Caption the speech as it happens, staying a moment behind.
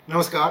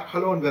Namaskar,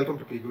 hello and welcome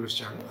to P Guru's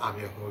channel. I'm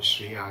your host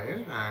Sri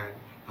Iyer and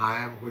I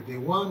am with the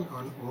one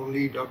and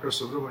only Dr.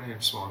 Subramanian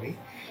Swami,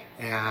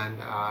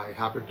 and I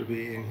happen to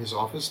be in his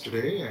office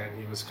today, and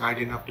he was kind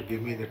enough to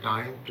give me the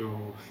time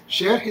to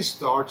share his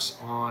thoughts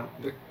on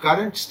the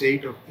current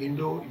state of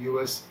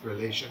Indo-US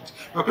relations.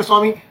 Dr.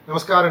 Swami,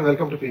 Namaskar and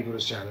welcome to P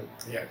Guru's channel.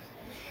 Yes.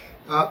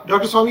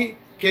 Dr. Swami,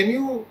 can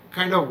you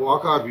kind of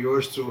walk our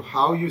viewers through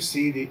how you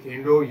see the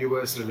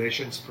Indo-US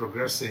relations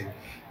progressing,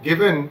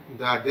 given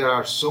that there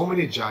are so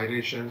many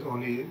gyrations?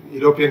 Only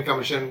European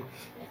Commission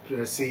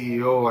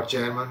CEO or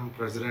chairman,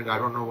 president, I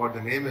don't know what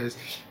the name is,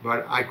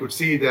 but I could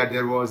see that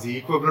there was the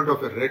equivalent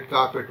of a red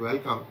carpet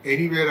welcome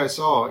anywhere I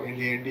saw in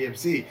the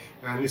NDMC.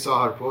 I only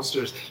saw her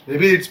posters.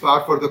 Maybe it's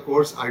par for the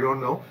course, I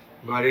don't know.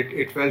 But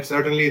it felt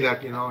certainly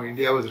that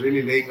India was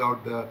really laying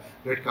out the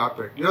red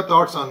carpet. Your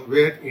thoughts on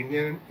where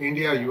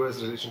India-US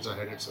relations are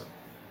headed, sir?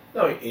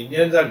 No,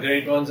 Indians are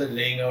great ones at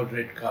laying out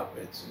red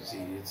carpets. You see,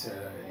 it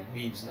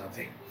means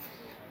nothing.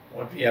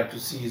 What we have to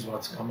see is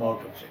what's come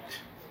out of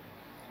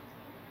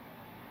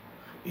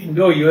it.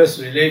 Indo-US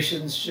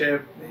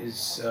relationship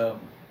is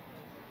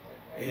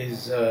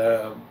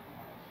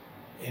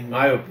in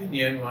my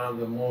opinion, one of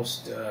the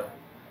most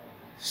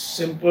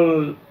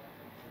simple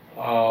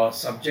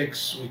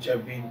subjects which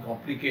have been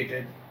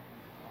complicated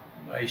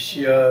by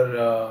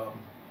sheer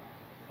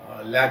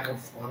lack of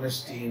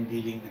honesty in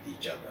dealing with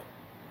each other.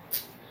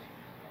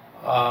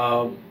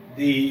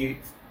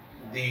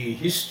 The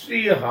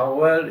history,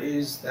 however,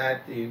 is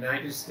that the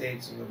United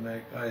States of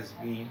America has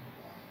been,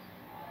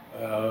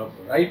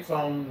 right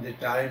from the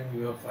time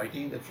we were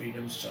fighting the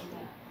freedom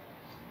struggle,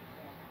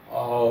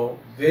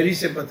 very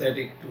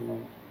sympathetic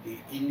to the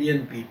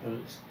Indian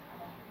peoples,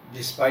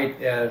 despite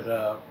their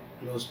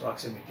close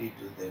proximity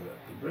to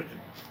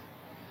Britain.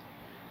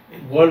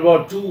 In World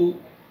War II,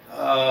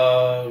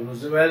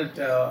 Roosevelt,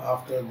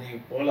 after the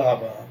Pearl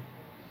Harbor,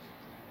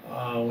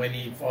 when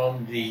he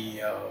formed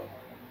the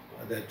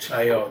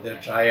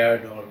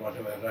triad or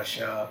whatever,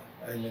 Russia,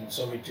 and then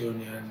Soviet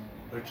Union,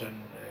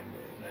 Britain, and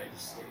the United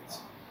States,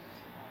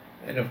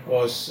 and of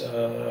course,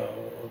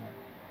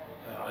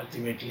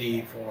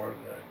 ultimately for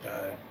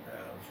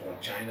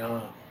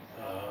China,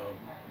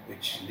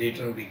 which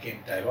later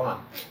became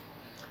Taiwan.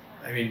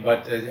 I mean,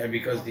 but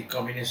because the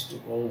communists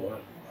took over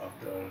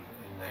in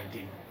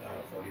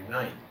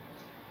 1949,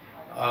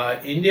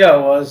 India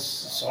was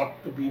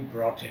sought to be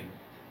brought in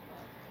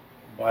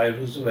by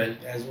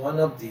Roosevelt as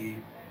one of the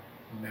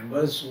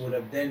members who would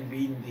have then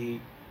been the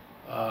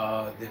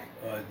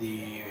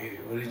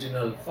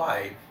original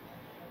five,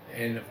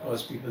 and of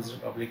course People's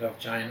Republic of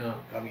China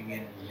coming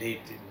in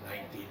late in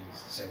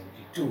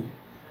 1972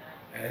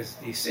 as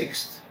the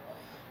sixth.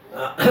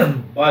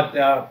 But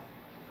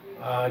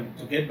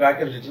to get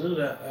back a little,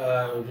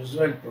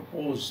 Roosevelt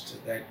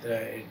proposed that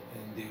in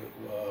the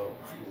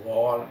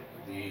war,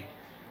 the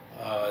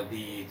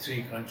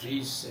three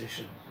countries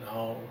should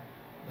now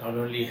not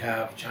only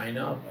have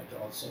China but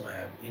also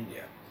have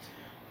India.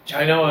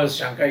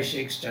 Chiang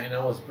Kai-shek's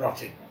China was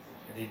brought in,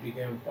 and it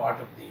became part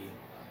of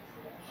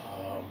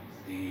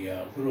the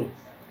group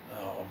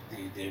of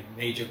the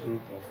major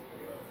group of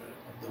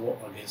the war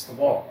against the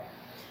war.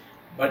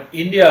 But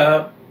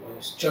India,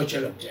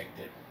 Churchill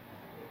objected,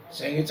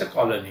 saying it's a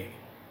colony,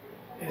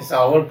 it's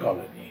our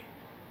colony,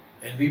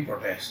 and we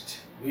protest.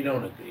 We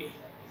don't agree.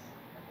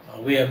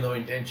 We have no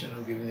intention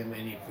of giving them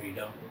any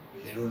freedom.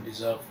 They don't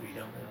deserve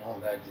freedom and all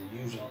that, the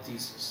usual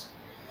thesis.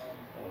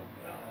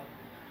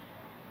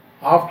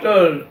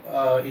 After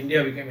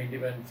India became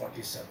independent in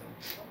 1947,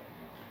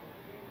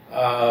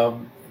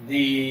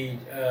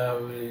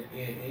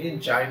 in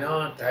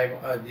China,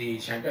 the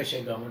Chiang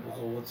Kai-shek government was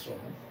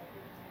overthrown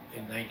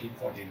in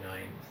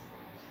 1949.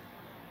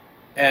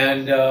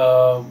 And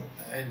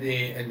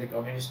the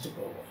communists took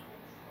over,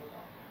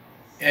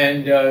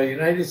 and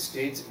United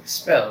States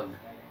expelled,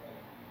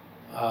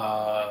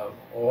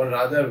 or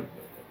rather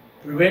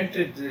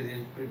prevented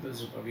the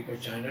People's Republic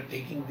of China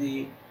taking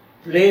the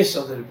place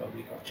of the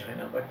Republic of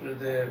China. But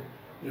the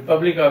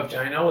Republic of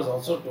China was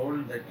also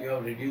told that you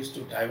are reduced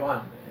to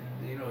Taiwan,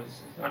 and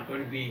it's not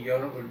going to be, you're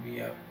not going to be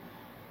a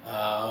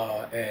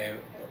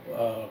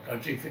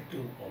country fit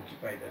to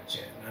occupy that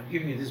chair. And I'm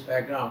giving you this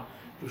background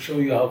to show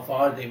you how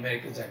far the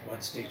Americans at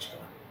one stage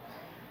gone.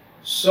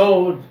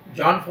 So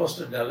John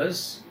Foster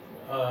Dulles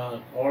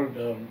called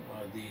the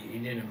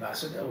Indian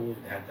ambassador, who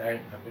at that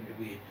time happened to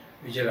be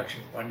Vijay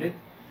Lakshmi Pandit,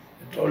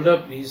 and told her,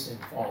 please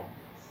inform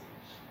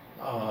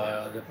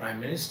the Prime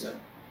Minister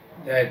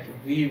that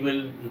we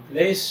will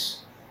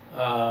replace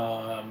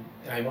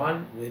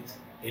Taiwan with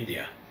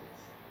India,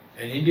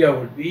 and India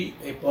would be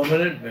a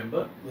permanent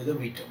member with a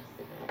veto.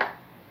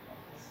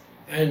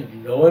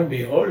 And lo and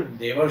behold,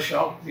 they were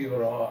shocked. We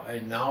were all,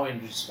 and now in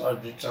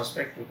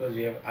retrospect, because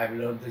I've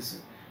learned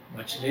this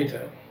much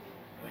later,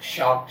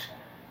 shocked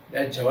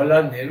that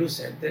Jawaharlal Nehru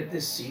said that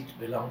this seat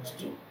belongs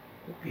to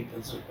the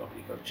People's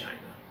Republic of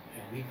China,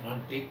 and we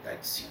can't take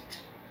that seat.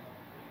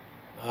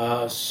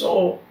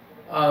 So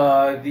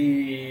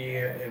the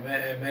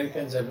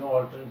Americans had no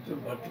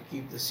alternative but to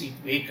keep the seat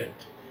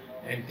vacant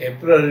and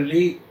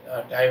temporarily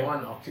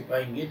Taiwan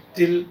occupying it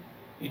till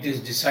it is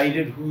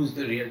decided who is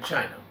the real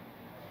China.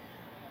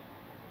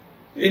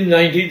 In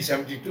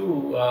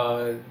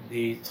 1972,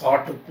 the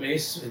thaw took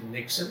place with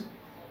Nixon,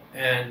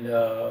 and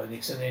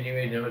Nixon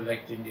anyway never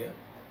liked India,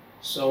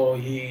 so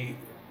he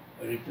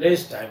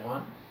replaced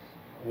Taiwan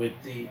with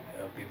the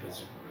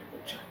People's Republic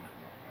of China.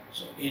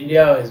 So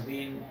India has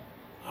been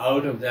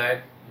out of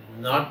that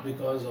not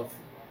because of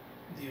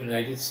the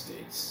United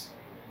States,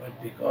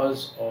 but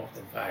because of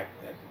the fact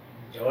that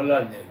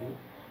Jawaharlal Nehru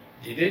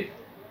did it.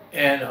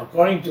 And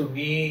according to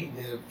me,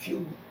 there are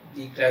few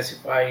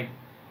declassified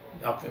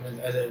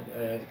documents,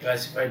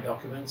 classified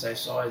documents I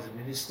saw as a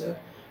minister.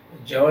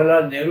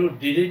 Jawaharlal Nehru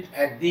did it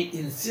at the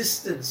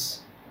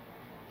insistence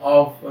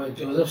of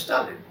Joseph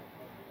Stalin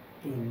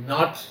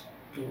not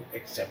to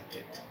accept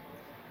it.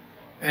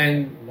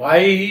 And why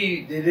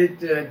he did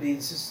it at the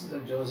insistence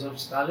of Joseph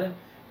Stalin?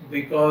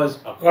 Because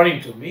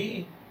according to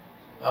me,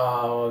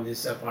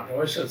 this is a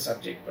controversial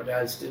subject, but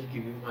I'll still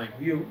give you my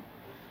view.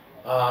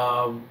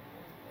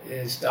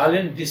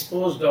 Stalin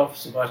disposed of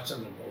Subhash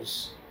Chandra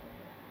Bose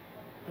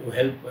to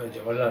help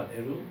Jawaharlal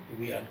Nehru to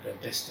be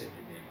uncontested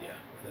in India.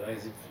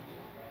 Otherwise, if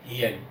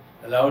he had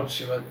allowed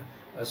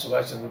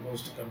Subhash Chandra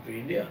Bose to come to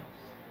India,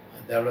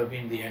 that would have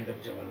been the end of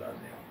Jawaharlal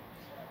Nehru.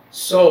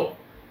 So,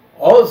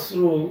 all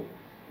through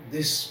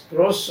this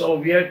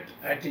pro-Soviet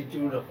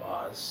attitude of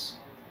ours,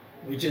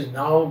 which is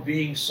now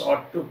being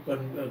sought to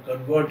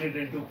convert it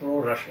into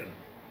pro-Russian,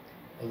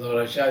 although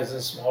Russia is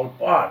a small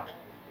part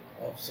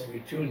of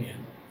Soviet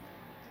Union,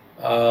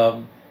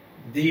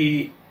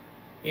 the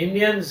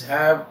Indians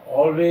have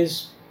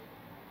always,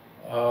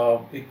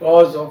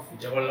 because of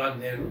Jawaharlal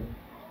Nehru,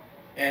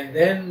 and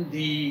then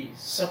the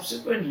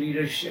subsequent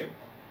leadership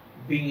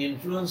being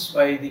influenced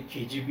by the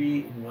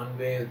KGB in one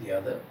way or the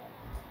other.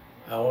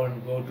 I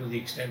won't go to the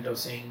extent of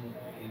saying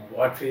in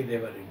what way they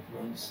were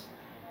influenced,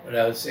 but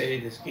I will say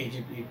this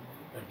KGB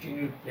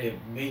continued to play a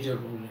major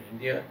role in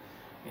India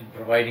in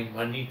providing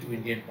money to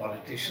Indian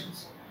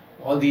politicians.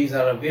 All these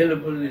are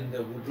available in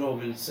the Woodrow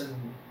Wilson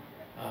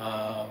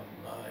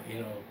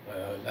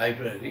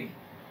library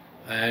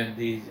and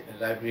the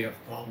Library of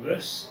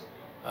Congress,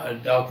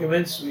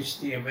 documents which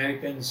the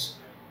Americans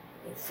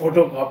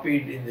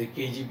photocopied in the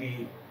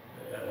KGB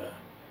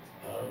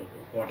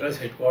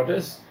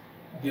headquarters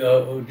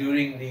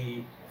during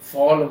the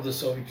fall of the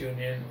Soviet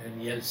Union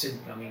and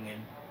Yeltsin coming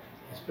in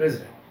as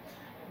president,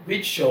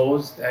 which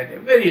shows that a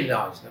very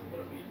large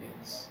number of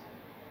Indians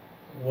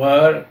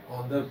were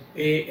on the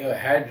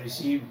had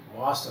received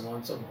vast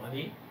amounts of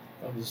money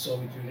from the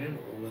Soviet Union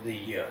over the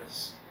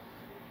years.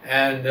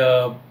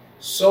 And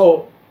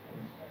so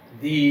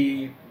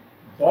the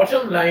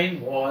bottom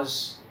line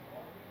was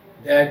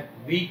that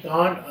we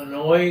can't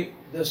annoy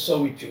the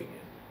Soviet Union.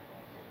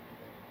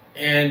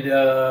 And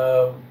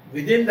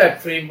within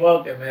that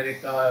framework,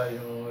 America,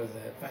 is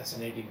a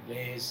fascinating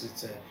place.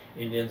 It's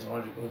Indians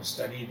want to go and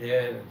study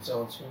there, and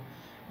so on. So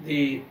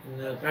the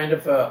kind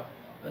of a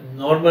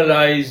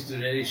normalized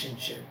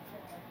relationship,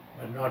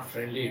 but not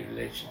friendly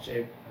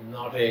relationship,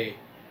 not a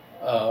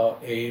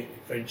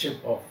friendship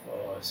of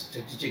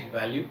strategic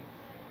value,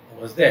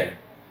 was there.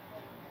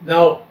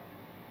 Now,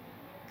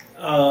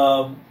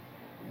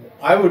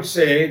 I would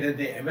say that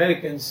the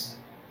Americans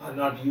are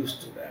not used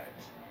to that.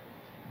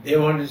 They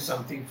wanted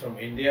something from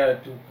India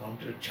to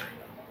counter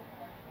China,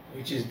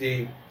 which is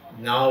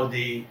now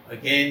the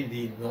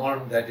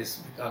norm that is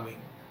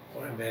becoming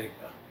for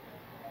America.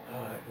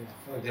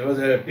 There was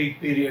a big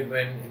period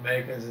when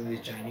Americans and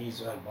the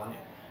Chinese were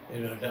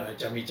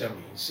chummy,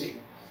 see.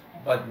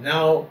 But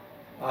now,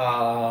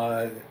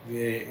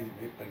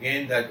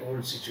 again, that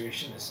old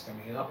situation is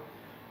coming up.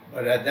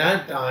 But at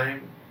that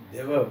time,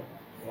 they were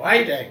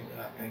quite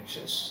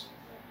anxious.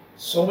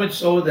 So much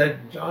so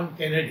that John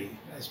Kennedy,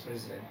 as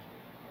president,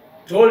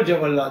 told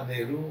Jawaharlal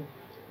Nehru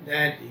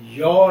that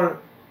your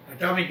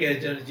atomic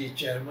energy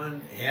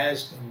chairman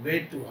has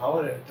conveyed to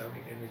our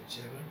atomic energy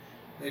chairman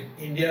that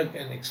India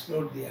can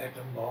explode the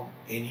atom bomb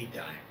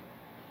anytime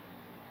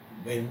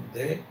when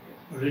the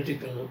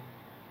political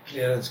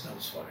clearance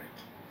comes for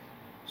it.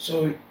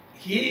 So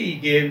he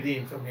gave the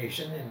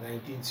information in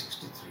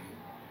 1963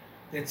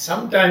 that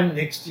sometime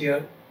next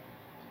year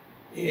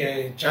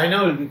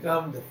China will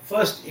become the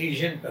first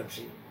Asian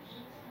country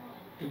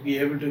to be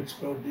able to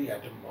explode the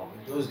atom bomb.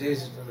 In those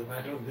days, it was a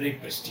matter of great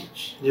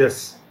prestige.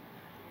 Yes.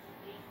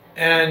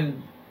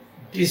 And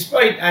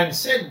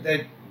said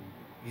that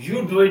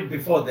you do it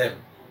before them,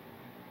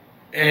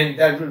 and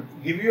that will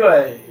give you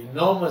an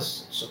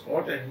enormous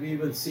support, and we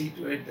will see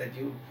to it that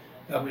you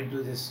come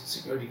into this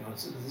Security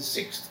Council as the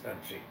sixth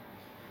country.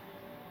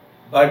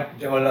 But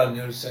Jawaharlal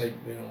Nehru said,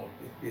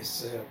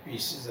 this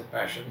peace is a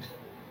passion,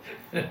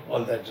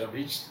 all that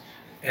rubbish,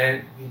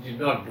 and he did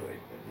not do it.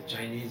 The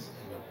Chinese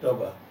in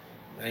October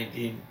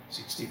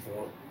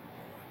 1964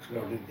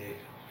 exploded the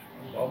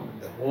bomb,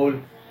 and the whole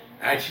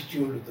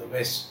attitude of the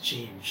West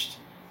changed,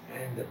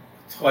 and the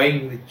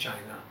toying with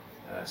China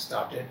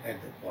started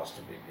at the cost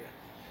of India.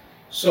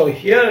 So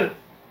here,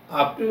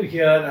 up to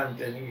here, I'm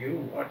telling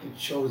you what it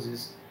shows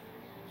is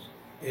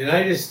the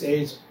United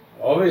States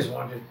always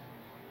wanted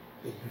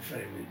to be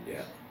friend with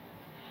India.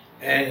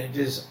 And it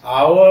is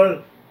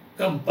our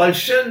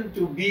compulsion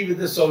to be with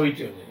the Soviet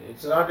Union.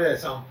 It's not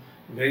some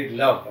great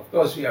love. Of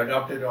course, we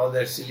adopted all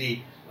their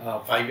silly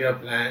 5-year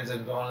plans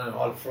and so on, and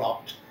all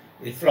flopped.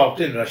 It flopped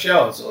in Russia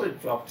also,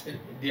 it flopped in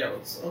India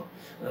also.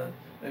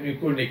 And we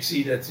couldn't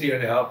exceed a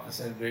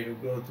 3.5% rate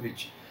of growth,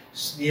 which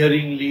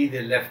sneeringly the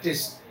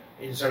leftists,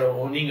 instead of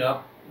owning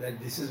up that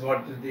this is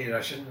what the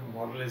Russian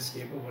model is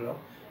capable of,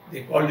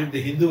 they called it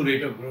the Hindu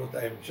rate of growth.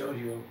 I am sure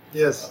you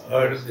have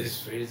heard of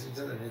this phrase. It's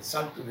an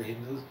insult to the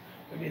Hindus.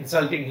 I mean,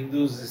 insulting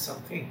Hindus is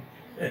something,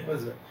 it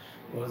was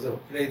a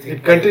plaything.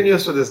 It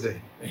continues to this day.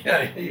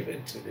 Yeah,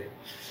 even today.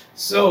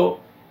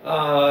 So,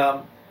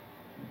 now,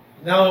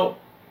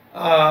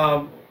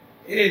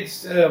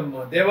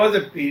 there was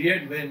a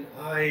period when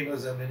I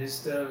was a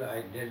minister,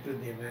 I dealt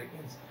with the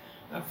Americans.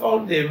 I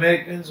found the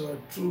Americans were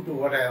true to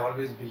what I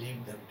always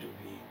believed them to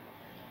be.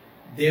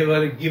 They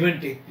were give and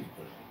take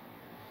people.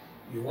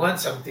 You want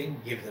something,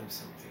 give them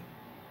something.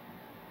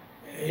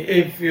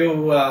 If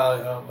you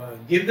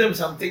give them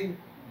something,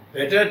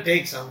 better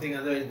take something,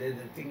 otherwise they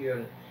think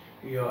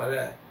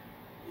you're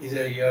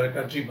a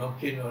country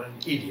bumpkin or an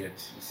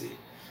idiot, you see.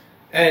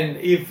 And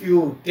if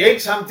you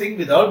take something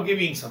without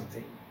giving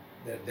something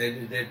that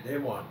they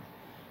want,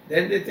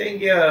 then they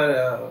think you're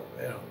a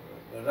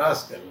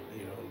rascal,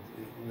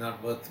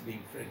 not worth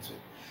being friends with.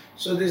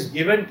 So this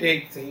give and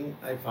take thing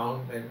I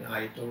found when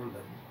I told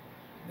them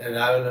that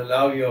I will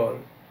allow your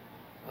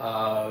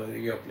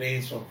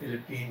planes from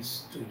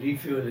Philippines to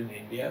refuel in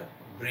India,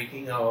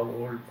 breaking our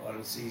old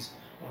policies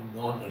on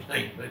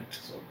non-alignment,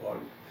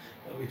 so-called,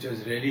 which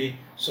was really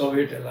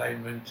Soviet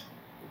alignment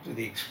to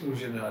the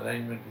exclusion of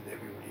alignment with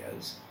everybody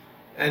else.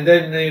 And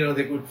then,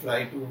 they could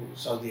fly to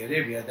Saudi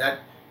Arabia. That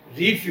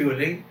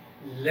refueling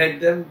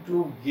led them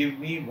to give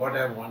me what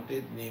I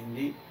wanted,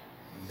 namely,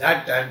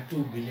 that time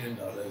 $2 billion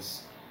from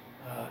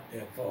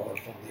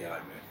the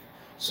IMF.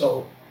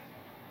 So,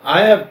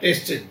 I have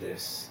tested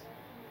this.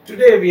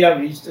 Today we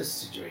have reached a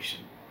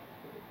situation.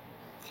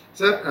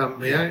 Sir,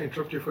 may I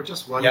interrupt you for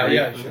just one minute?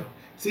 Yeah, sure.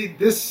 See,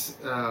 this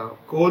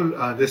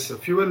this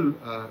fuel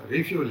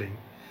refueling,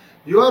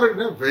 you are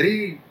in a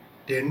very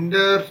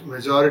tender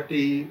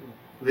majority,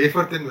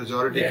 wafer-thin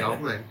majority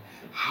government.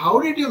 How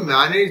did you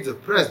manage the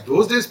press?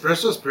 Those days,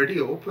 press was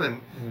pretty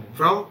open.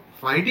 From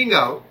finding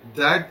out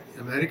that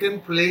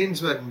American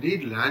planes were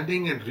indeed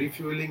landing and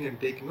refueling and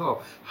taking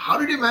off, how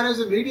did you manage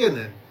the media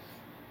then?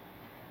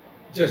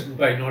 Just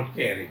by not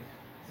caring.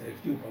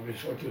 If you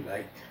publish what you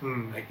like,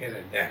 I care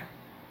a damn.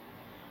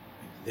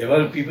 There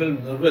were people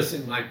nervous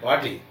in my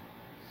party,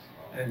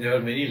 and there were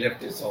many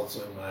leftists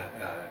also in my,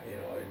 in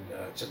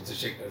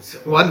Chandrasekhar's.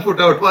 1 foot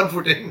out, 1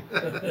 foot in.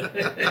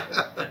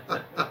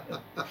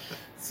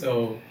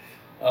 So,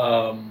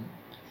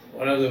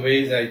 one of the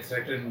ways I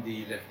threatened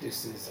the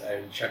leftists is I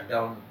will shut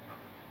down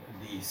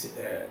the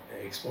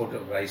export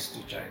of rice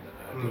to China,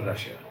 to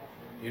Russia.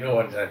 You know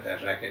what that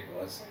racket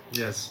was?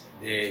 Yes.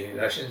 The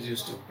Russians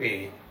used to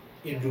pay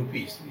in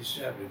rupees. We used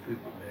to have rupee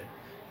payment.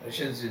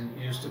 Russians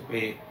used to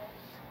pay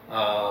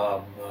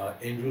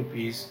in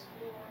rupees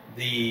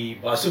the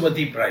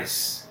basmati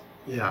price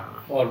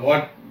for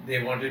what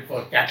they wanted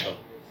for cattle,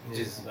 which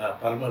is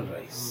parmal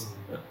rice.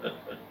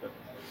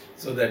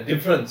 So the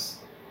difference,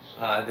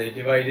 they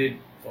divided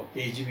for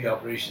KGB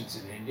operations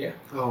in India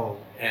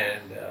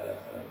and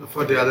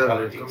for the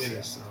other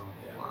communists.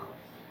 Wow.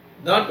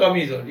 Not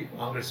communists only,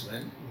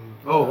 congressmen.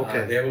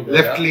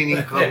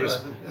 Left-leaning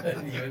congressmen.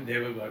 Even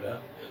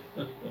Devagowda.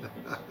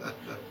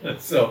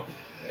 So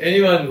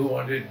anyone who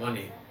wanted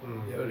money,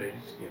 they were ready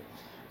to give.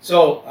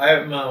 So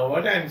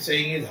what I'm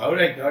saying is, how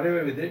I got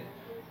away with it,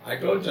 I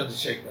told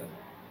Chandrasekhar,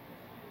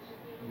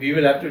 we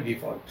will have to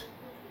default.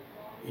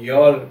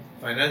 Your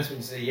finance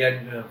minister, he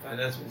had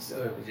finance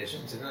minister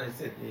Yashwant. I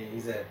said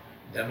he's a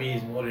dummy,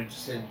 he's more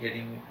interested in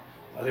getting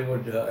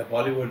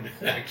Bollywood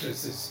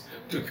actresses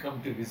to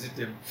come to visit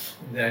him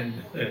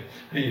than the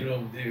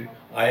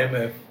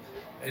IMF.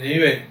 And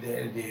anyway,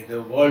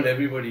 the world,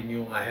 everybody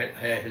knew I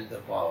held the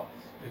power,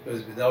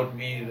 because without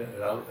me,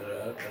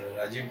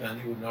 Rajiv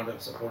Gandhi would not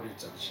have supported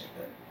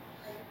Chandrasekhar.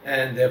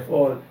 And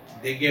therefore,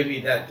 they gave me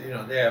that,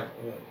 they are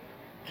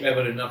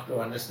clever enough to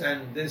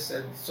understand this,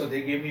 and so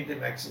they gave me the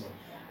maximum.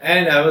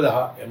 And I was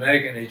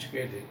American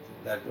educated,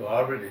 that was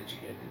Harvard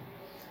educated.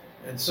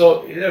 And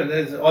so,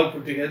 there's all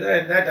put together,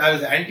 and that I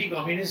was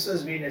anti-communist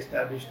has been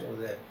established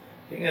over there.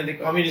 And the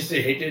communists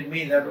hated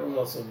me, that was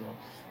also known.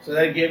 So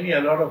that gave me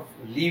a lot of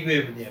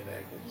leeway with the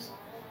Americans.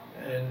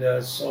 And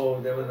so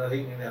there was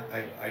nothing,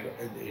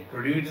 it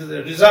produced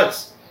the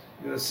results.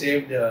 We were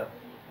saved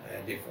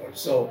default.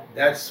 So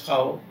that's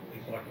how we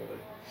got over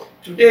it.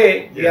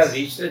 Today, we have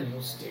reached a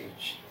new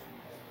stage.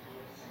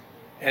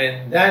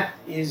 And that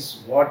is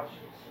what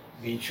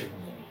we should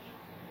know.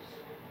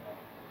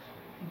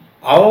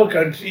 Our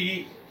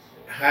country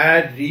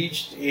had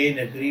reached an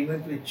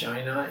agreement with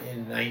China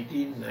in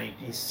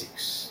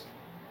 1996,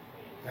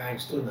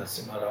 thanks to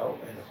Narasimha Rao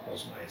and of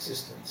course my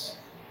assistants.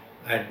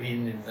 I had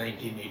been in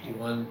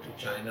 1981 to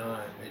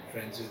China and made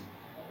friends with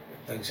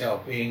Deng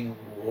Xiaoping,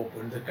 who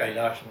opened the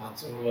Kailash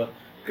Mansarovar,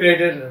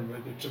 created a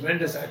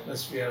tremendous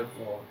atmosphere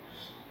for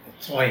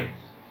throwing.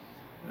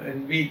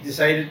 And we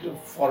decided to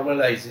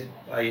formalize it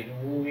by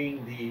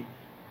removing the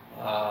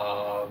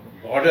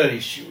border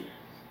issue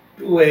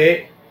to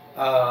a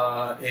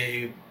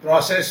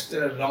processed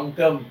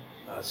long-term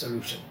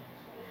solution.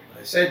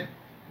 I said,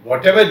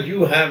 whatever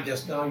you have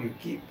just now, you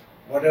keep.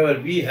 Whatever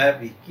we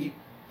have, we keep.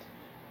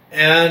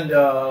 And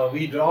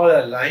we draw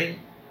a line,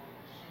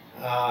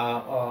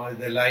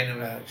 the line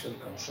of actual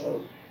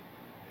control.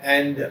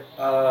 And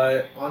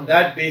on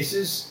that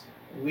basis,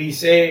 we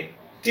say,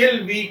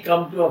 till we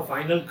come to a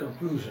final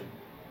conclusion,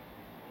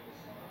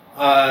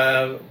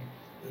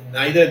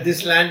 neither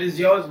this land is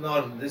yours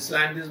nor this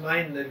land is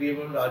mine, then we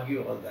won't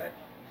argue all that.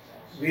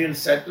 We will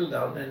settle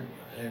down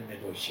and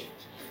negotiate.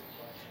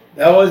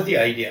 That was the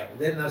idea.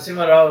 Then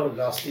Narasimha Rao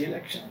lost the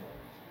election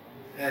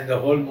and the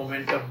whole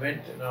momentum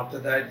went, and after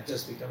that it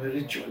just became a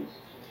ritual.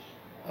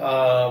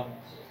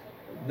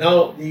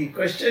 Now the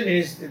question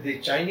is that the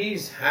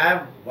Chinese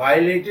have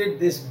violated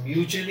this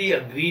mutually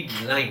agreed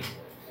line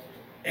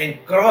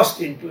and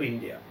crossed into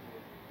India.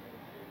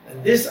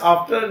 And this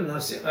after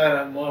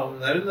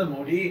Narendra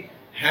Modi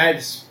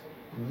had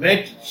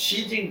met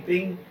Xi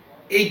Jinping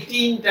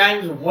 18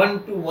 times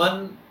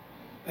one-to-one,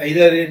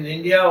 either in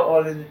India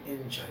or in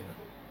China.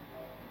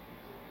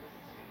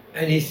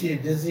 And he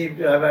doesn't seem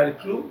to have had a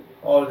clue,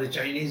 or the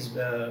Chinese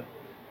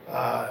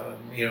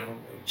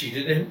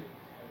cheated him.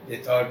 They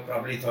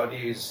probably thought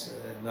he was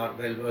not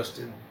well versed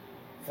in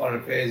foreign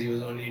affairs, he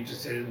was only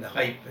interested in the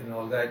hype and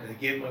all that. They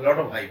gave him a lot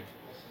of hype.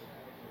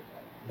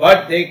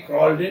 But they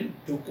crawled in,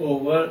 took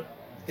over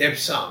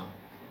Depsang.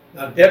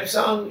 Now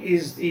Depsang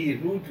is the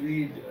route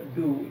we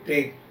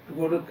take to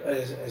go to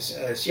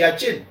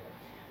Siachen.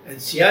 And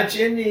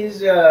Siachen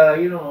is a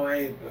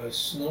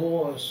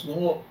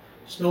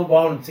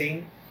snowbound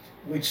thing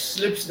which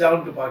slips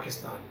down to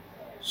Pakistan.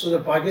 So the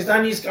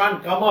Pakistanis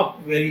can't come up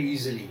very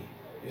easily,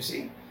 you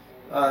see.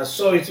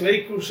 So it's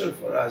very crucial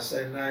for us,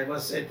 and I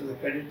must say, to the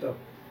credit of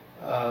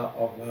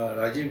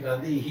Rajiv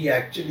Gandhi, he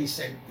actually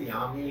sent the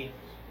army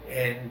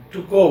and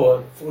took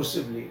over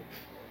forcibly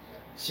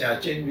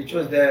Siachen, which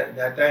was there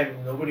that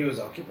time. Nobody was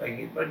occupying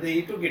it, but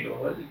he took it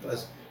over.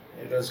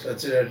 It was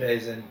considered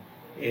as an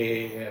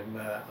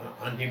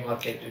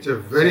undemarcated. It's a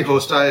very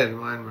hostile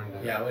environment.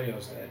 Yeah, very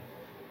hostile.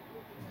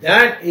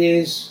 That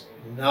is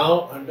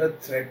now under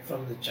threat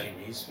from the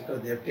Chinese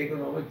because they have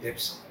taken over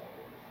Depsang.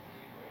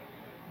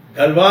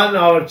 Galwan,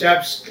 our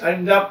chaps,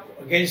 climbed up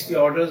against the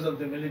orders of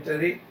the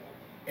military,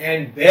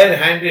 and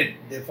barehanded,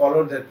 they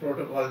followed that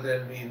protocol. There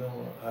will be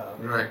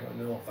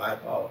no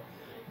firepower.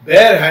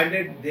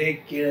 Barehanded,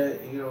 they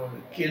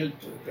killed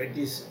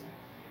 20.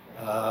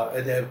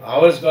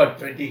 Ours got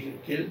 20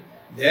 killed.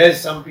 There's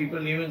some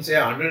people even say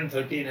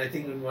 113. I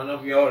think in one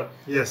of your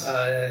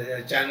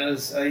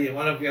channels,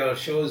 one of your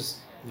shows,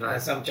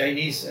 some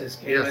Chinese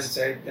came and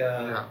said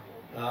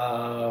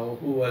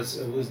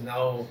who's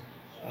now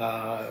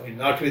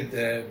not with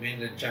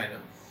mainland China.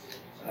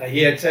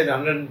 He had said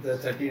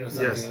 113 or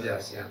something.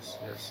 Yes.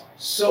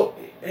 So,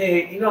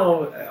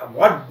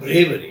 what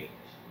bravery.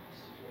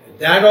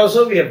 That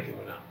also we have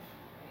given up.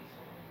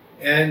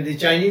 And the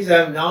Chinese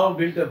have now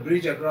built a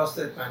bridge across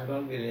the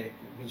Pangong Lake,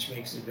 which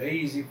makes it very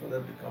easy for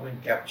them to come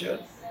and capture.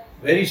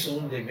 Very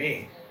soon they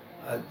may.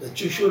 The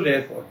Chushul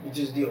airport, which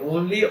is the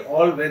only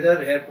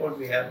all-weather airport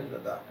we have in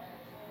Ladakh.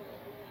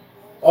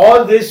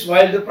 All this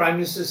while the Prime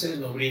Minister says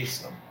nobody is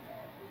come.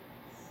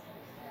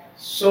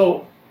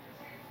 So,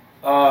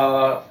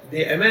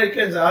 the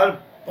Americans are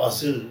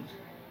puzzled.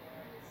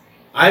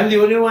 I'm the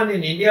only one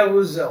in India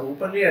who's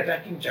openly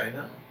attacking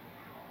China.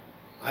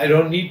 I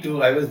don't need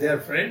to, I was their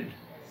friend.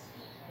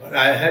 But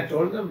I had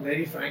told them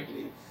very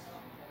frankly,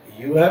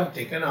 you have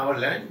taken our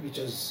land, which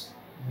was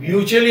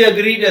mutually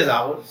agreed as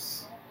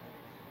ours,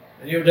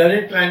 and you've done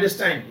it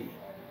clandestinely.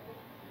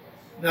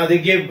 Now they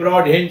gave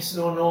broad hints,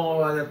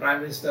 no, the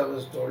Prime Minister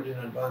was told in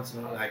advance,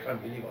 no, I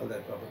can't believe all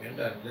that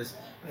propaganda unless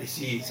I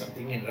see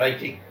something in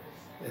writing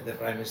that the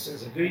Prime Minister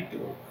has agreed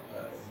to.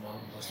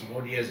 Mr.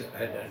 Modi had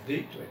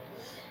agreed to it.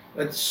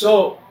 But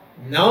so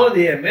now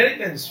the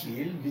Americans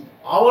feel with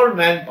our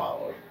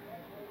manpower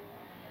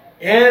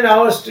and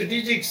our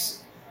strategic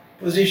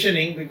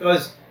positioning,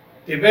 because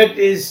Tibet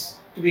is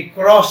to be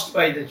crossed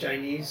by the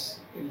Chinese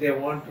if they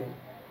want to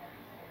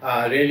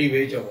really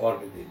wage a war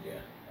with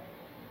India.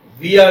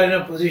 We are in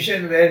a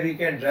position where we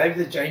can drive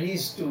the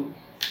Chinese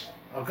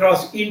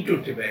across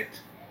into Tibet.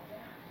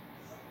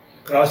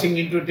 Crossing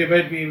into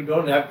Tibet we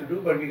don't have to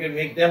do, but we can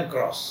make them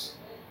cross.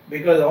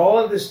 Because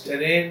all this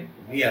terrain,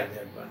 we have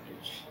the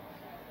advantage.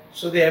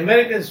 So the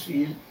Americans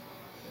feel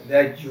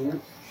that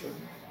you should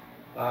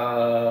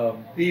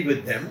be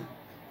with them.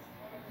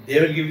 They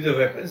will give you the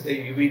weapons.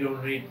 We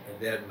don't need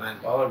their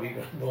manpower. We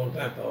got more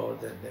manpower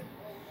than them.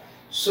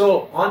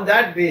 So on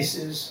that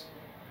basis,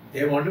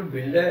 they want to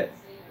build a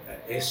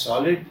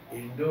solid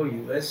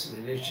Indo-US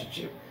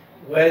relationship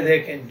where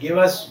they can give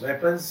us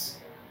weapons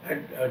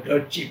at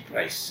dirt cheap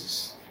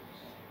prices.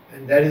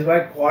 And that is why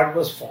Quad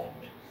was formed.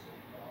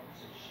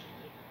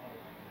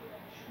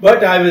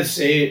 But I will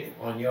say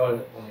on your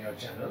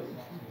channel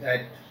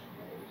that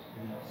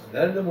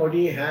Narendra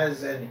Modi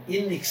has an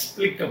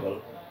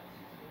inexplicable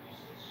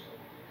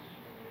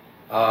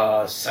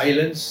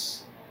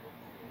silence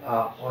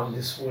on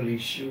this whole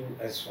issue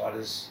as far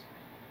as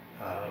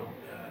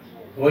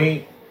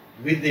going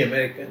with the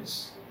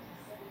Americans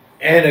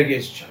and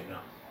against China.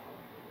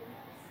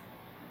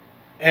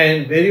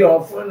 And very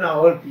often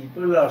our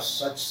people are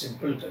such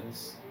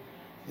simpletons.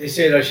 They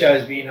say Russia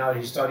has been our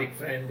historic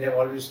friend, they have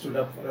always stood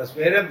up for us.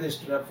 Where have they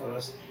stood up for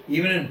us?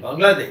 Even in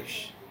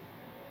Bangladesh.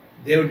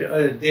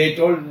 They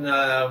told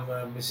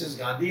Mrs.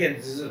 Gandhi, and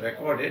this is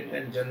recorded,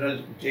 and General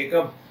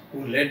Jacob,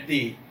 who led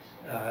the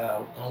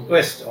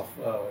conquest of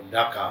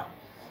Dhaka,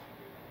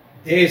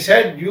 they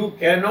said you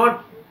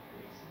cannot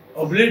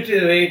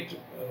obliterate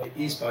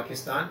East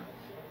Pakistan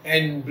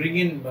and bring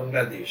in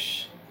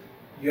Bangladesh.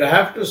 You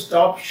have to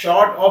stop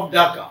short of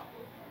Dhaka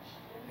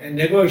and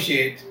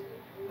negotiate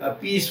a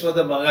peace for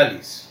the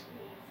Bengalis,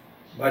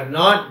 but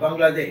not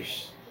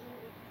Bangladesh.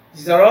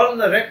 These are all on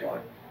the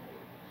record.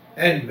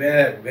 And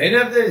when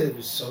have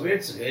the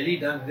Soviets really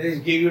done? They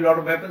gave you a lot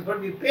of weapons, but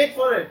we paid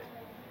for it.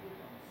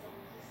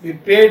 We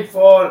paid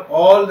for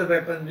all the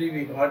weaponry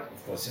we got,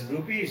 of course, in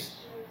rupees,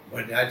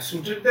 but that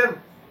suited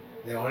them.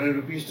 They wanted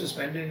rupees to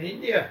spend in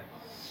India.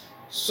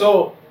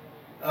 So,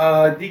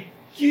 the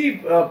key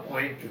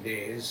point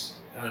today is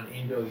on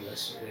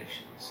Indo-US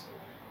relations.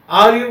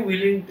 Are you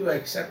willing to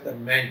accept the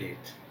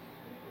mandate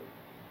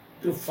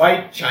to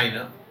fight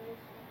China,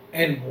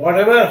 and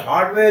whatever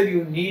hardware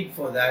you need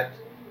for that,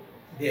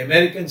 the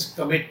Americans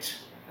commit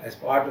as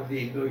part of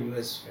the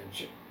Indo-US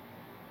friendship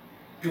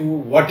to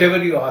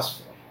whatever you ask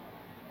for?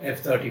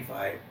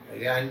 F-35,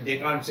 and they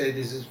can't say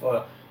this is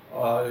for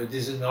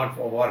this is not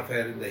for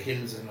warfare in the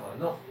hills and all.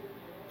 No,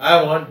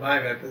 I want my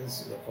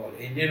weapons for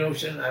the Indian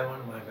Ocean. I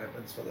want my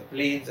weapons for the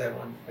plains. I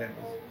want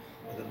weapons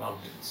for the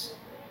mountains.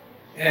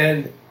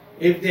 And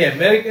if the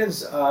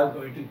Americans are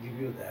going to give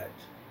you that,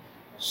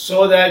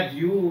 so that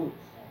you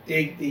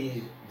take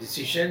the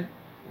decision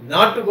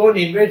not to go and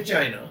invade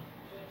China,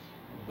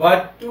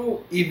 but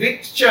to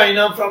evict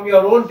China from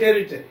your own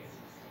territory.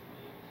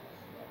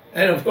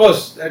 And of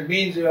course, that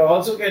means you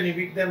also can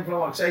evict them from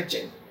outside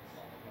China.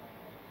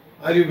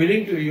 Are you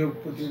willing to? You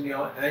put in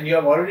your, and you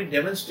have already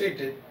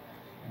demonstrated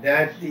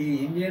that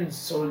the Indian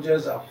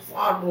soldiers are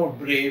far more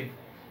brave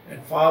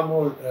and far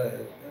more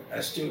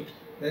astute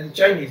than the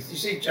Chinese. You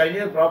see,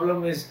 Chinese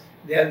problem is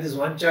they have this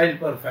one child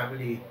per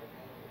family.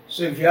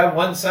 So if you have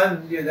one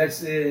son,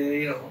 that's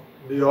the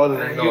we all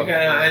and you can,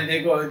 and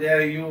they go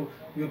there. You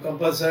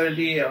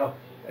compulsorily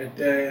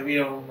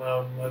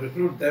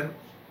recruit them.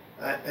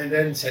 And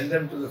then send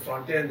them to the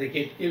frontier and they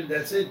get killed,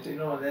 that's it,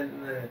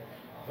 then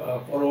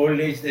for old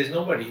age there's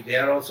nobody. They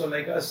are also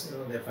like us,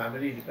 their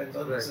family depends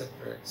on their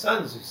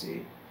sons, you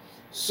see.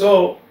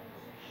 So,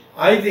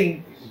 I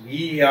think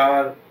we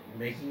are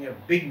making a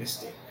big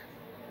mistake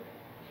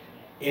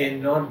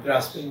in not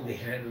grasping the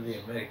hand of the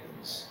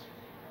Americans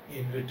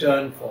in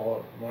return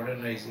for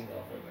modernizing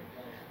our weapon.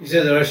 He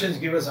says the Russians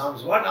give us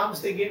arms. What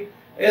arms they give?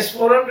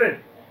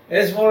 S-400.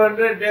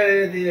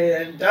 S-400,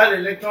 the entire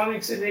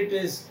electronics in it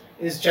is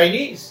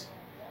Chinese,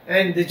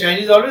 and the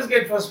Chinese always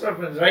get first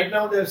preference. Right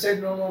now they have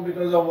said no,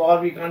 because of war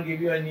we can't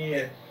give you any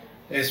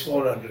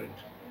S-400.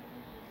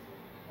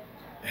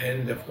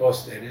 And of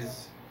course there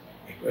is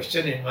a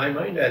question in my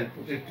mind, I'll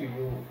put it to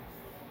you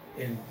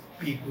in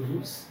peak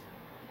gurus,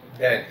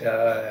 that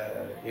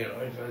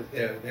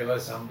there were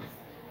some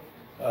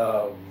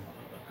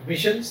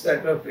commissions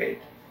that were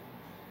paid.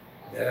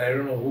 That I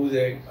don't know who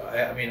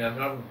I'm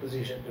not in a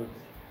position to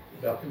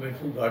document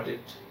who got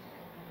it.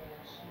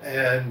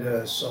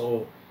 And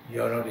so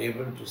you are not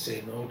able to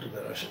say no to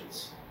the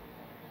Russians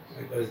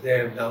because they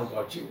have now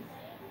got you.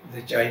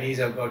 The Chinese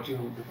have got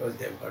you because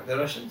they have got the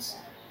Russians.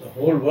 The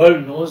whole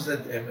world knows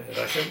that the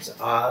Russians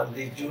are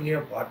the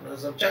junior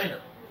partners of China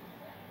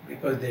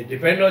because they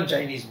depend on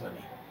Chinese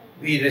money.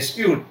 We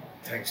rescued,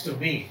 thanks to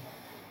me,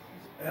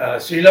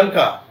 Sri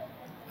Lanka.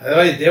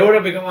 Otherwise, they would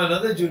have become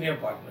another junior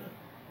partner.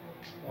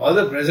 All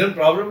the present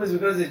problem is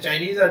because the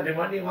Chinese are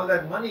demanding all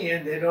that money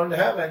and they don't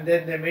have, and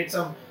then they made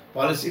some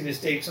policy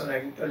mistakes on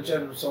agriculture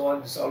and so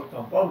on. It's all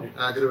compounded.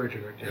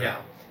 Aggravated it, yeah.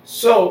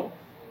 So,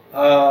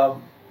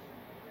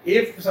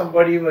 if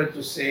somebody were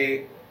to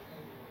say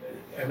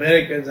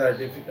Americans are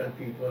difficult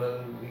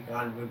people, we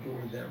can't do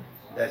with them,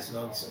 that's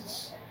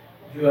nonsense.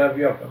 You have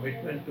your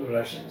commitment to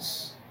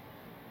Russians,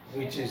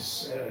 which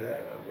is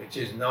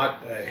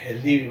not a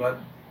healthy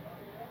one,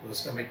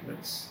 those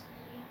commitments,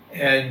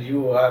 and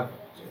you have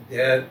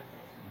their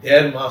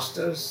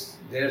masters,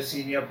 their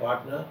senior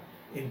partner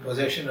in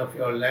possession of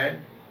your land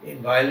in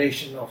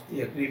violation of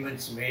the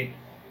agreements made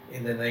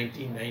in the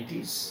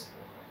 1990s.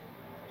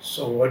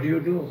 So what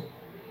do?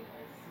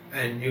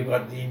 And you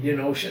got the Indian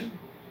Ocean,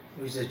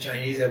 which the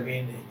Chinese have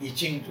been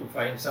itching to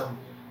find some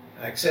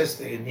access.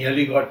 They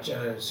nearly got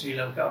Sri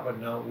Lanka, but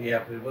now we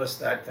have reversed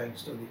that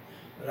thanks to the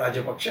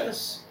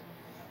Rajapakshas.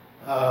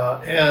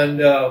 And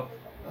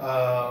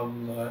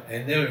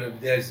then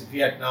there's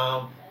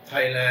Vietnam,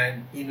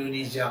 Thailand,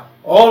 Indonesia,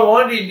 all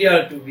want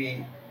India to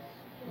be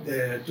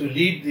to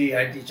lead the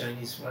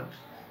anti-Chinese front,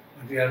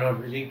 but we are not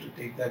willing to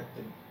take that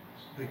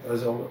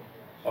because of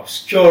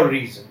obscure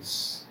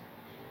reasons,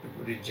 to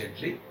put it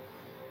gently.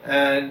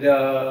 And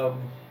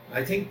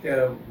I think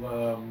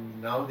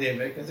now the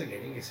Americans are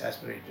getting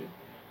exasperated,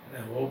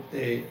 and I hope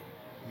they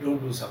don't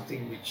do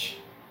something which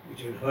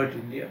will hurt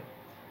India,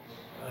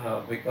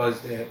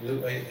 because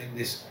in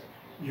this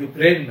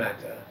Ukraine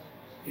matter,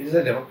 it is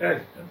a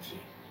democratic country,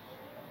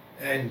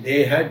 and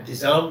they had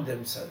disarmed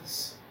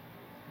themselves.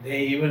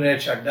 They even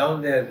had shut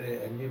down their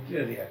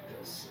nuclear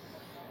reactors,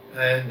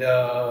 and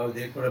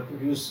they could have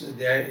produced.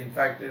 They had, in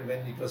fact,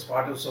 when it was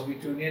part of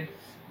Soviet Union,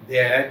 they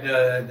had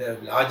the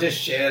largest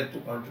share to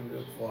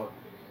contribute for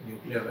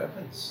nuclear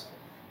weapons,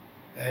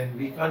 and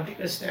we can't take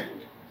a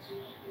stand.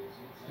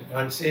 We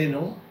can't say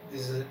no.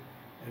 This is,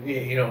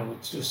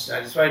 to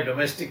satisfy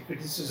domestic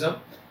criticism.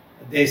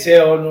 They say,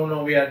 oh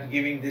no, we are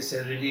giving this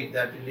a relief,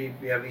 that relief.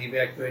 We have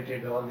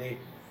evacuated all the.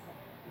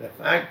 The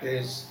fact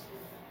is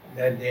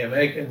that the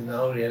Americans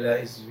now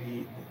realize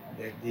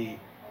that the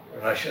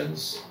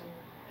Russians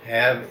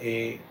have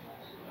a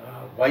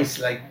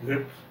vice-like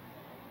grip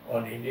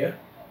on India,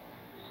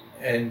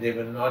 and they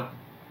will not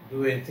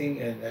do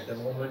anything. And at the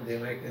moment, the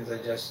Americans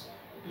are just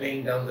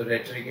playing down the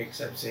rhetoric,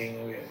 except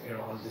saying,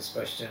 on this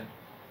question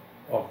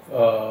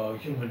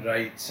of human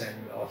rights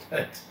and all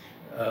that,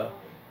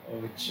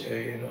 which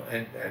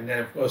and then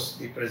of course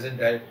the present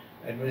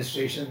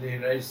administration of the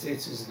United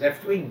States is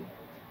left-wing.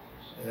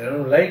 They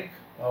don't like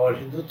our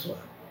Hindutva.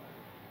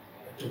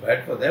 Too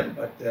bad for them,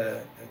 but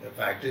the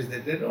fact is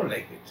that they don't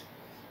like it.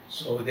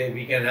 So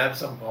we can have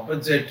some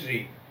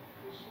compensatory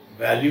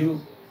value,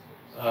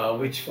 for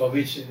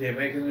which the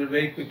Americans will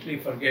very quickly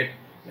forget,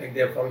 like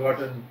they have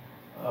forgotten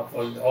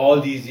for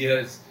all these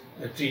years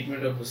the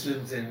treatment of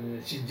Muslims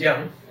in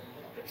Xinjiang.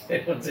 They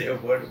don't say a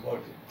word about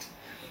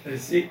it. You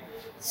see,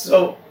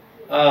 so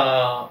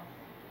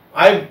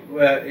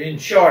in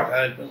short,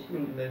 I'll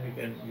conclude, and then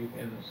you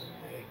can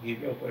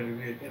give your point of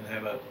view, you can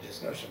have a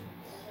discussion.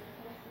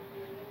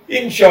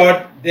 In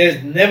short,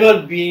 there's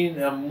never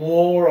been a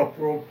more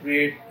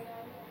appropriate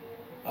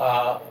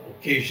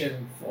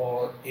occasion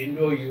for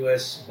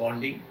Indo-US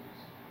bonding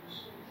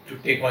to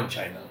take on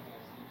China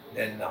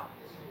than now.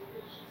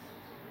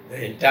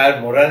 The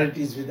entire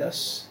morality is with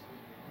us,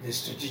 the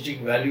strategic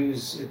value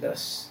is with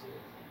us,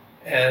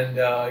 and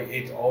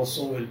it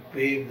also will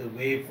pave the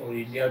way for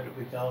India to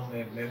become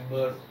a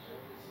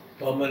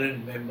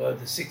permanent member,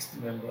 the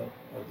 6th member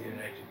of the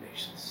United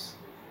Nations.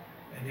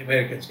 And the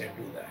Americans can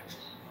do that.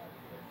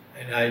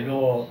 And I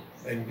know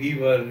when we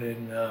were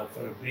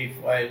for a brief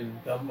while in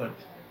government,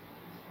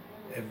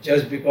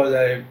 just because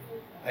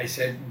I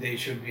said they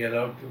should be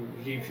allowed to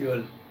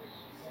refuel,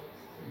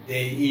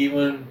 they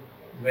even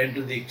went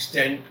to the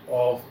extent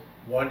of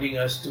wanting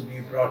us to be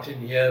brought in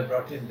here,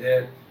 brought in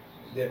there.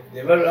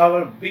 They were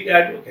our big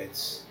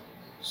advocates.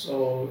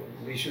 So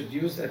we should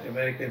use that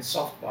American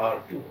soft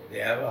power too. They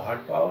have a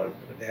hard power,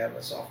 but they have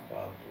a soft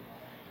power too.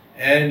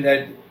 And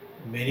that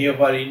many of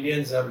our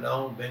Indians have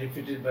now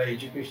benefited by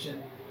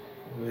education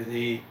with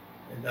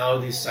now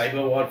the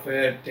cyber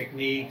warfare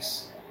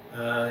techniques,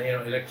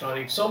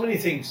 electronics, so many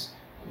things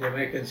the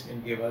Americans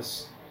can give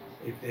us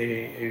if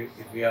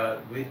we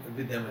are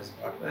with them as a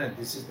partner, and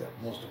this is the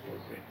most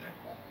appropriate time.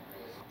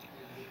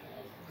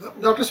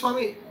 Dr.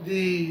 Swami,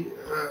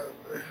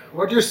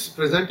 what you're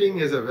presenting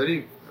is a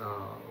very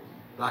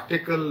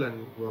practical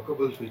and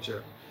workable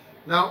feature.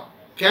 Now,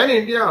 can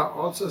India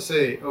also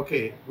say,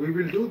 okay, we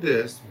will do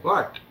this,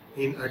 but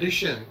in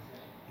addition,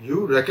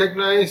 you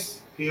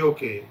recognize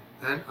POK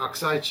and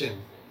Aksai Chin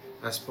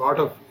as part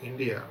of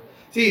India?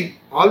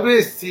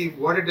 Always see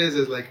what it is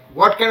like,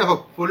 what kind of a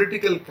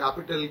political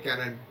capital can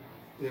I,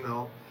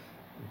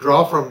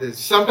 draw from this?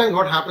 Sometimes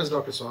what happens,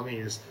 Dr. Swami,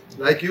 is,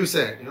 like you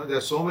said, there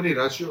are so many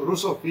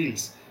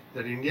Russophiles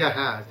that India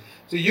has.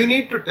 So you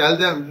need to tell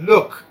them,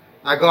 look,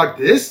 I got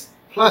this,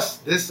 plus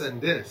this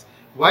and this.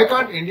 Why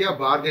can't India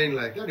bargain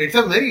like that? It's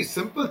a very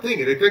simple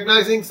thing.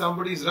 Recognizing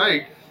somebody's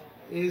right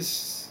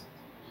is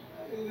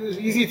an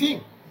easy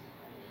thing.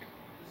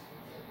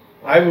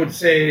 I would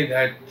say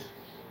that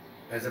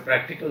as a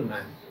practical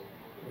man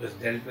who has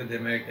dealt with the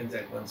Americans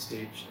at one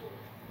stage,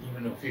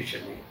 even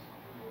officially,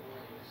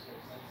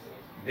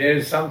 there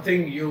is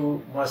something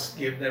you must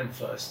give them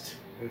first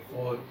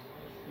before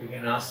you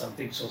can ask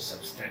something so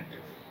substantive.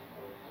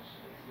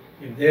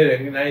 If they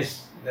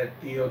recognize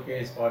that POK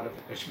is part of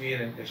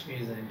Kashmir and Kashmir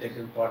is an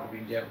integral part of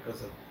India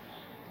because of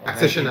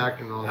Accession Act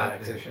and all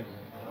that. Accession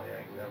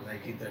Act,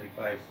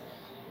 1935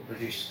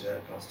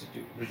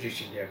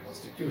 British India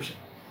Constitution.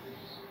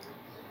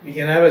 We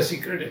can have a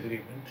secret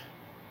agreement.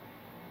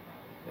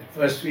 At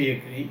first we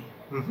agree,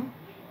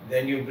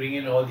 then you bring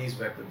in all these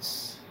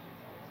weapons.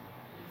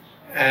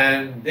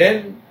 And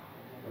then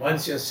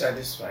once you're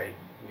satisfied,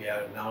 we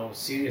are now a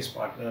serious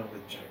partner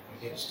with China,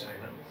 against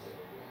China.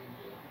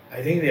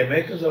 I think the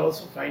Americans will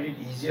also find it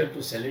easier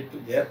to sell it to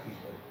their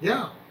people.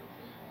 Yeah.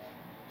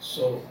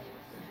 So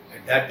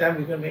at that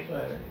time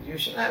you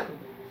should have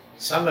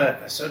some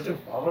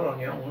assertive power on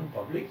your own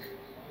public.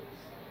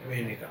 I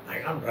mean, I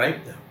can't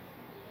bribe them.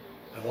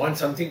 I want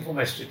something for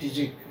my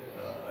strategic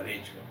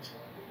arrangement.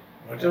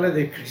 Whatever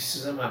the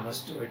criticism, I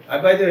must do it.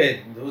 By the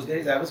way, in those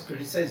days I was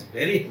criticized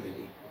very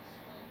heavily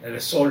that I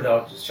sold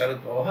out to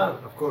Sharad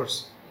Pawar. Of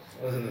course.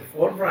 Was in the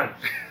forefront.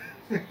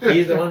 He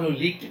is the one who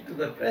leaked it to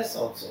the press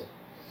also.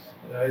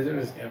 It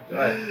was kept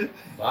quiet.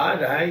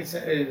 But I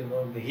said,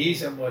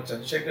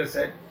 Chandrasekhar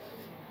said,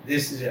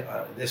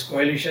 this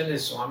coalition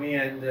is Swami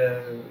and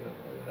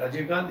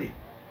Rajiv Gandhi.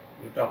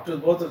 You talk to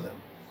both of them.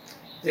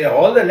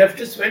 All the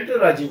leftists went to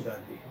Rajiv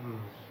Gandhi.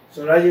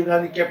 So Rajiv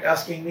Gandhi kept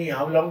asking me,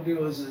 how long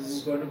is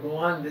this going to go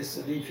on, this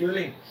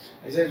refueling?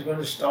 I said, it's going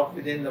to stop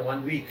within the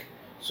 1 week.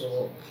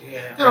 So,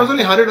 yeah, it was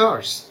only 100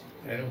 hours.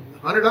 I know.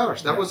 100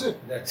 hours, that was it.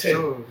 That's it.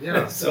 So,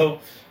 yeah. So,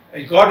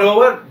 it got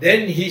over.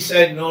 Then he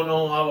said, no,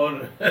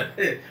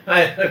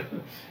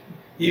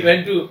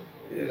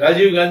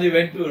 Rajiv Gandhi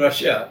went to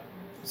Russia,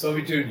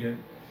 Soviet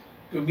Union,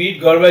 to meet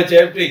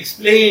Gorbachev to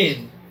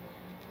explain.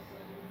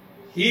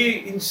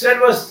 He instead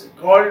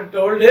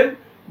told him,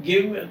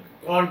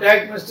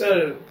 contact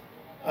Mr.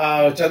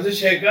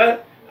 Chandrasekhar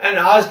and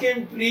ask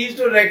him please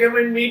to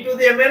recommend me to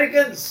the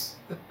Americans.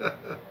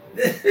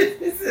 This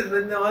is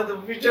the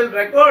official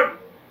record.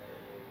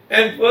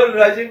 And poor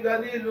Rajiv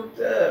Gandhi looked,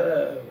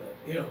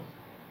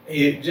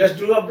 he just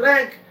drew a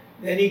blank.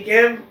 Then he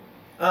came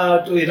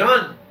to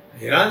Iran.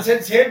 Iran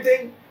said same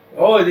thing.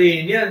 Oh, the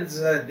Indians,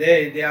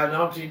 they are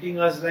now treating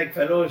us like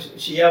fellow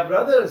Shia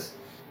brothers.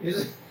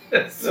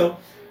 So,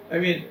 I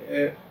mean,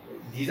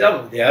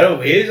 there are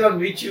ways on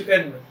which you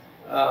can,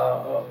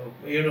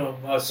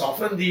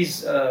 soften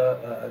these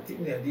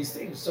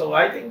things. So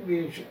I think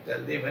we should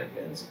tell the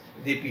Americans,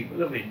 the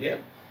people of India,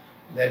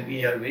 that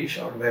we have very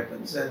short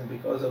weapons, and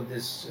because of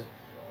this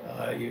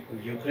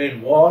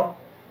Ukraine war,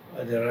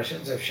 the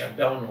Russians have shut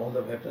down all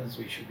the weapons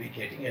we should be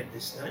getting at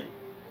this time,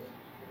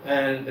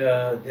 and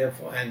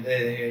therefore,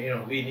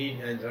 we need.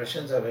 And the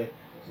Russians are very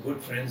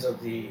good friends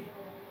of the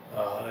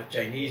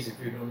Chinese, if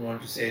you don't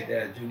want to say they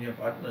are junior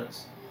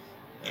partners,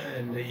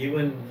 and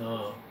even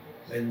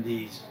when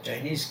the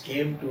Chinese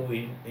came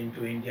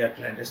into India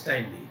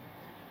clandestinely,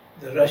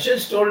 the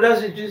Russians told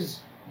us it is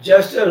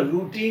just a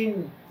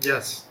routine.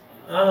 Yes.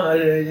 We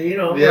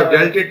have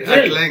dealt it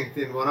at length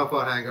in one of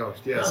our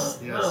hangouts. Yes,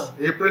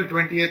 April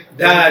 20th.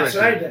 That's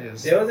right.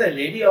 Yes. There was a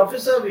lady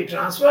officer. We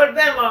transferred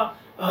her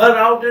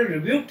out and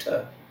rebuked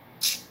her.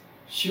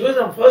 She was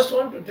the first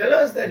one to tell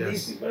us that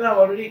these people have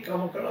already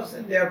come across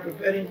and they are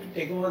preparing to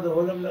take over the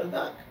whole of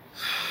Ladakh.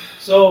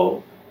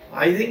 So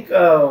I think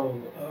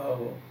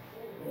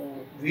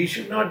we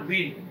should not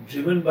be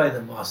driven by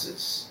the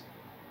masses.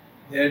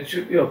 There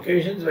should be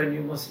occasions when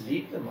you must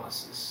lead the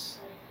masses.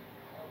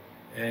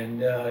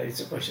 And it's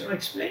a question of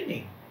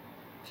explaining.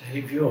 And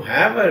if you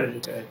have a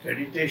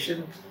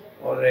accreditation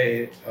or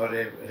a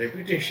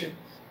reputation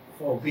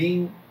for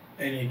being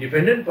an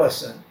independent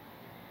person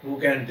who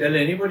can tell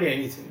anybody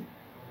anything,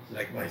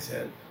 like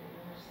myself,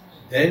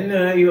 then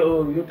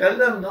you tell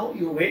them, no,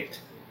 you wait.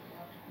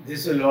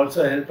 This will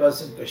also help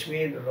us in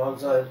Kashmir, it will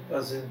also help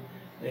us in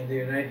the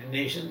United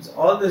Nations.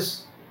 All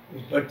this,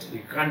 but we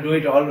can't do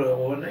it all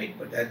overnight.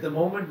 But at the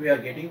moment we are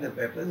getting the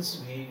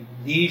weapons we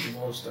need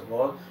most of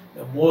all,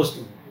 the most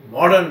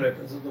modern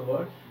weapons of the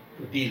world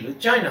to deal with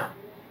China.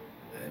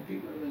 And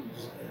people will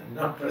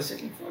not press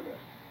any further.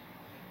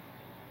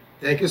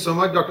 Thank you so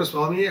much, Dr.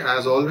 Swami.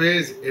 As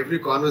always, every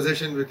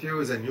conversation with you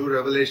is a new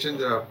revelation.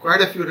 There are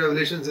quite a few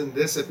revelations in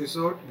this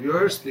episode.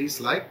 Viewers,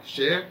 please like,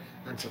 share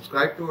and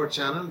subscribe to our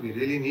channel. We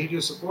really need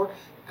your support.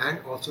 And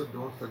also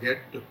don't forget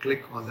to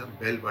click on the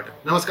bell button.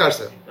 Namaskar,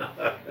 sir.